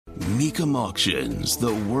Mecum Auctions,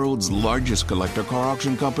 the world's largest collector car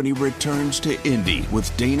auction company, returns to Indy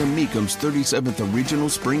with Dana Mecum's 37th Original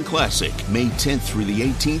Spring Classic, May 10th through the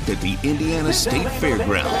 18th at the Indiana State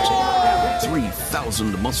Fairgrounds.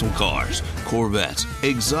 3,000 muscle cars, Corvettes,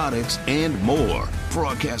 exotics, and more.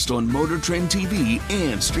 Broadcast on Motor Trend TV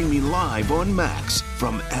and streaming live on Max.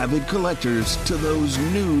 From avid collectors to those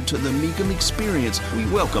new to the Mecum experience, we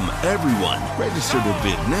welcome everyone. Register to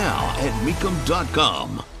bid now at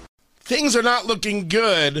Mecum.com. Things are not looking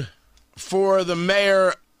good for the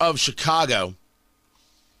mayor of Chicago.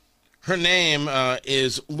 Her name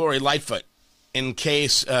is Lori Lightfoot, in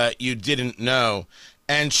case you didn't know.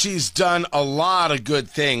 And she's done a lot of good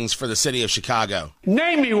things for the city of Chicago.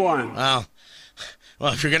 Name me one. Well,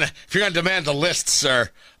 if you're gonna demand the list, sir,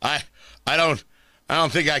 I don't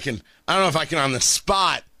think I can. I don't know if I can on the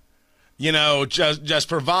spot, just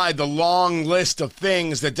provide the long list of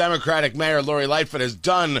things that Democratic Mayor Lori Lightfoot has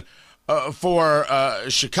done for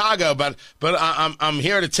Chicago. But I'm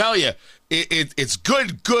here to tell you, it's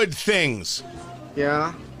good things.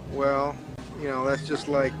 Yeah, well, that's just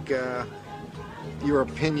like your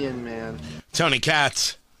opinion, man. Tony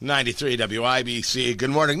Katz, 93 WIBC. Good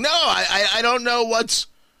morning. No, I don't know what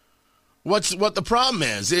the problem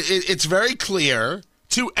is. It's very clear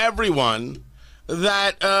to everyone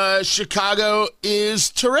that Chicago is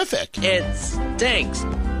terrific. It stinks.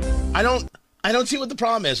 I don't see what the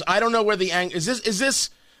problem is. I don't know where the is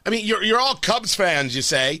this. I mean, you're all Cubs fans, you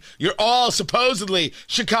say. You're all supposedly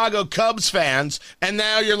Chicago Cubs fans, and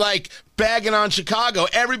now you're like bagging on Chicago.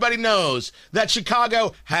 Everybody knows that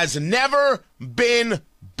Chicago has never been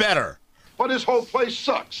better. But this whole place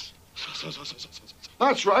sucks.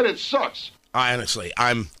 That's right, it sucks. Honestly,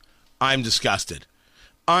 I'm disgusted.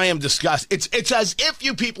 I am disgusted. It's as if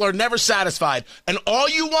you people are never satisfied, and all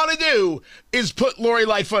you want to do is put Lori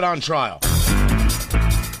Lightfoot on trial.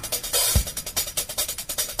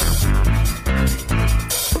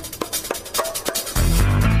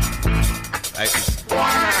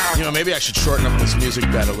 Maybe I should shorten up this music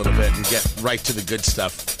bed a little bit and get right to the good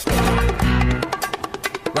stuff.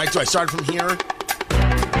 Right, do I start from here?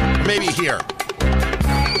 Maybe here.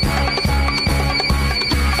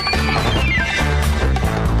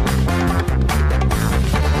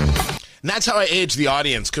 And that's how I age the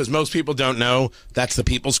audience, because most people don't know that's the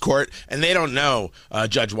People's Court, and they don't know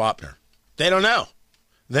Judge Wapner. They don't know.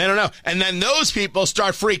 And then those people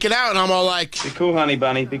start freaking out, and I'm all like... Be cool, honey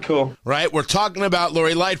bunny. Be cool. Right? We're talking about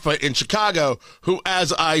Lori Lightfoot in Chicago, who,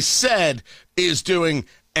 as I said, is doing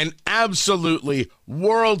an absolutely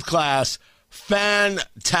world-class,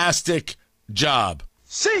 fantastic job.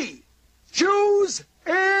 C. Jews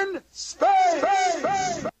in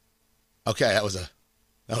space. Okay, that was a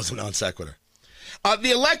non sequitur.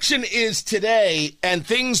 The election is today, and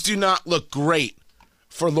things do not look great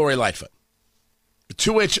for Lori Lightfoot.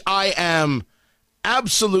 To which I am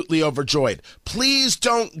absolutely overjoyed. Please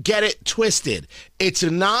don't get it twisted. It's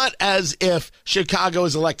not as if Chicago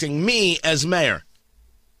is electing me as mayor.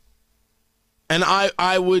 And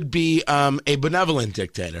I would be a benevolent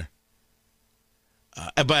dictator.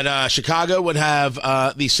 But Chicago would have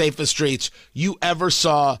the safest streets you ever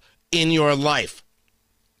saw in your life.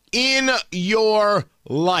 In your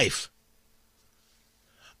life.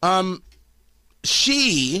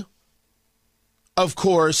 She... of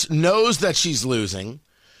course, knows that she's losing.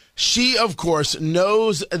 She, of course,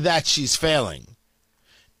 knows that she's failing.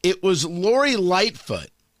 It was Lori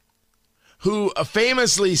Lightfoot who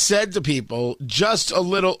famously said to people just a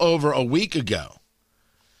little over a week ago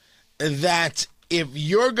that if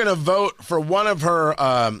you're going to vote for one of her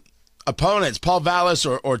opponents, Paul Vallis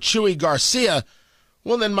or Chuy Garcia,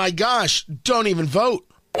 well, then, my gosh, don't even vote.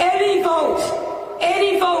 Any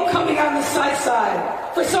vote coming on the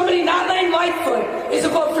side for somebody not named Lightfoot is a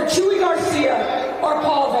vote for Chuy Garcia or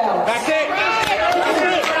Paul Vallis. That's it.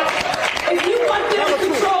 If you want them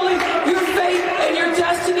controlling your fate and your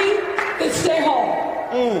destiny, then stay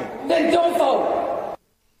home. Then don't vote.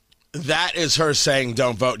 That is her saying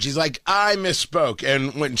don't vote. She's like, I misspoke.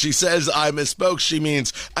 And when she says I misspoke, she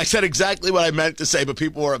means I said exactly what I meant to say, but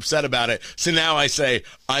people were upset about it. So now I say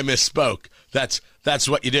I misspoke. That's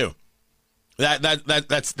what you do.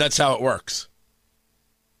 That's how it works.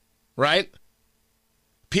 Right?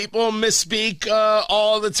 People misspeak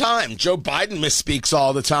all the time. Joe Biden misspeaks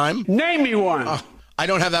all the time. Name me one. I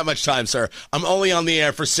don't have that much time, sir. I'm only on the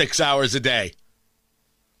air for 6 hours a day.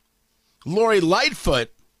 Lori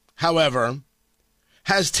Lightfoot, however,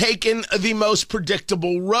 has taken the most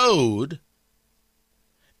predictable road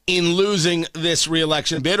in losing this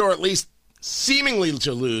re-election bid, or at least seemingly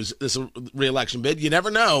to lose this re-election bid. You never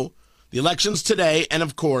know. The election's today, and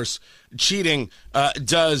of course, cheating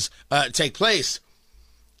does take place.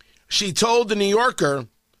 She told the New Yorker,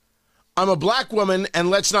 I'm a black woman, and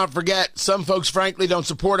let's not forget, some folks, frankly, don't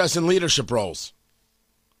support us in leadership roles.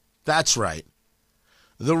 That's right.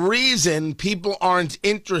 The reason people aren't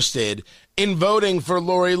interested in voting for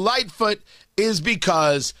Lori Lightfoot is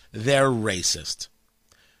because they're racist.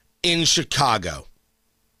 In Chicago.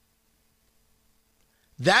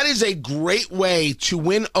 That is a great way to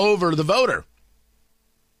win over the voter.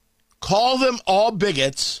 Call them all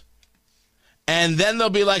bigots, and then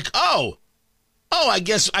they'll be like, oh, I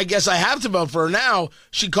guess I have to vote for her now.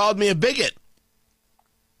 She called me a bigot.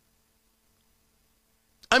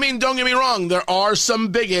 I mean, don't get me wrong. There are some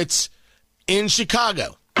bigots in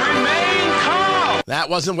Chicago. Remain calm. That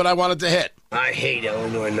wasn't what I wanted to hit. I hate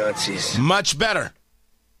Illinois Nazis. Much better.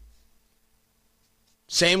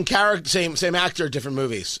 Same character, same actor, different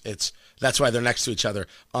movies. That's why they're next to each other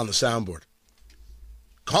on the soundboard.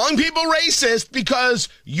 Calling people racist because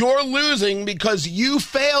you're losing, because you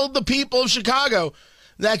failed the people of Chicago,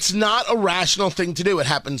 that's not a rational thing to do. It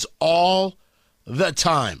happens all the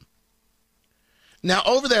time. Now,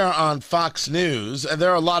 over there on Fox News,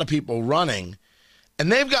 there are a lot of people running,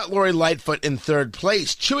 and they've got Lori Lightfoot in third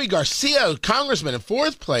place. Chuy Garcia, congressman, in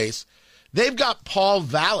fourth place. They've got Paul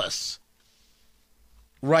Vallas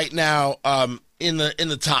right now in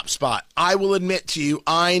the top spot. I will admit to you,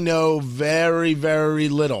 I know very, very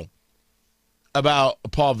little about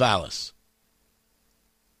Paul Vallas.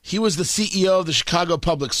 He was the CEO of the Chicago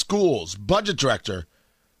Public Schools, budget director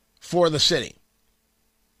for the city.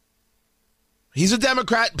 He's a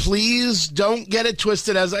Democrat. Please don't get it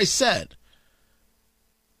twisted, as I said.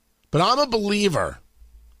 But I'm a believer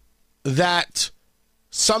that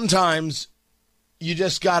sometimes you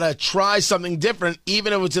just got to try something different,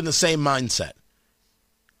 even if it's in the same mindset.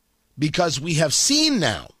 Because we have seen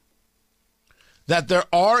now that there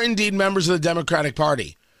are indeed members of the Democratic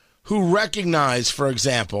Party who recognize, for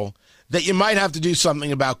example, that you might have to do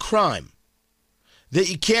something about crime. That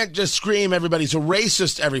you can't just scream everybody's a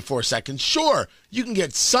racist every 4 seconds. Sure, you can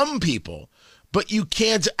get some people, but you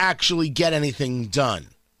can't actually get anything done.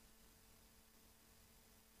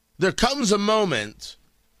 There comes a moment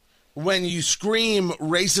when you scream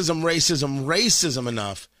racism, racism, racism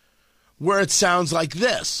enough where it sounds like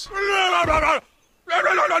this.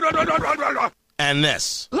 And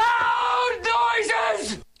this. Loud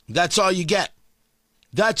noises! That's all you get.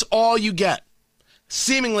 That's all you get.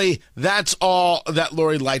 Seemingly, that's all that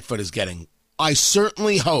Lori Lightfoot is getting. I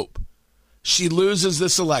certainly hope she loses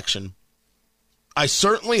this election. I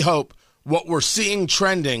certainly hope what we're seeing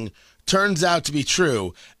trending turns out to be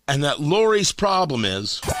true, and that Lori's problem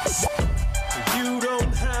is... You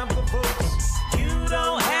don't have the votes. You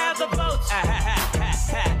don't have the votes.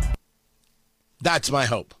 That's my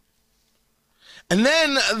hope. And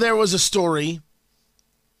then there was a story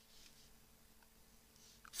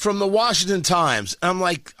from the Washington Times. I'm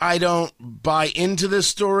like, I don't buy into this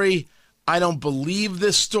story. I don't believe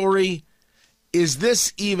this story. Is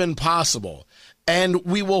this even possible? And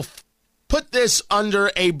we will put this under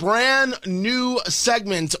a brand new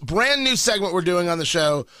segment we're doing on the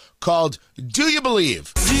show called Do You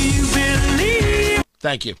Believe? Do you believe?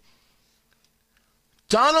 Thank you.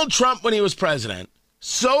 Donald Trump, when he was president,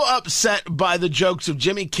 so upset by the jokes of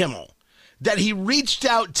Jimmy Kimmel that he reached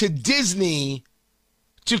out to Disney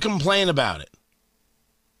to complain about it.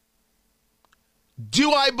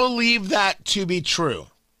 Do I believe that to be true?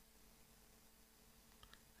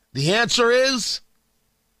 The answer is,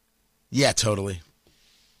 yeah, totally.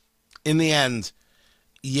 In the end,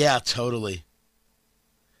 yeah, totally.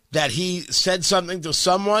 That he said something to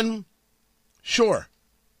someone, sure.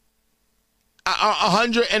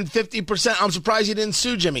 150%. I'm surprised he didn't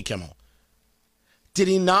sue Jimmy Kimmel. Did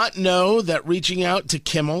he not know that reaching out to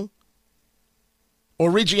Kimmel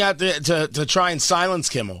or reaching out to try and silence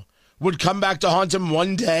Kimmel would come back to haunt him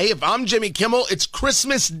one day? If I'm Jimmy Kimmel, it's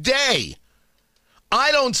Christmas Day.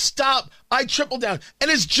 I don't stop. I triple down.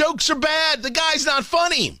 And his jokes are bad. The guy's not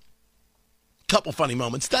funny. Couple funny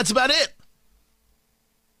moments. That's about it.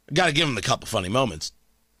 I got to give him the couple funny moments.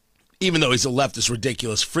 Even though he's a leftist,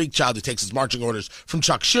 ridiculous freak child who takes his marching orders from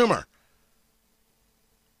Chuck Schumer.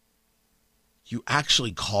 You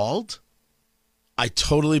actually called? I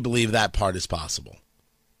totally believe that part is possible.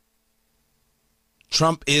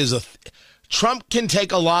 Trump can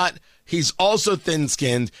take a lot. He's also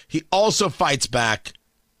thin-skinned. He also fights back.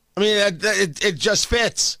 I mean, it just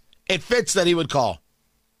fits. It fits that he would call.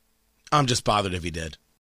 I'm just bothered if he did.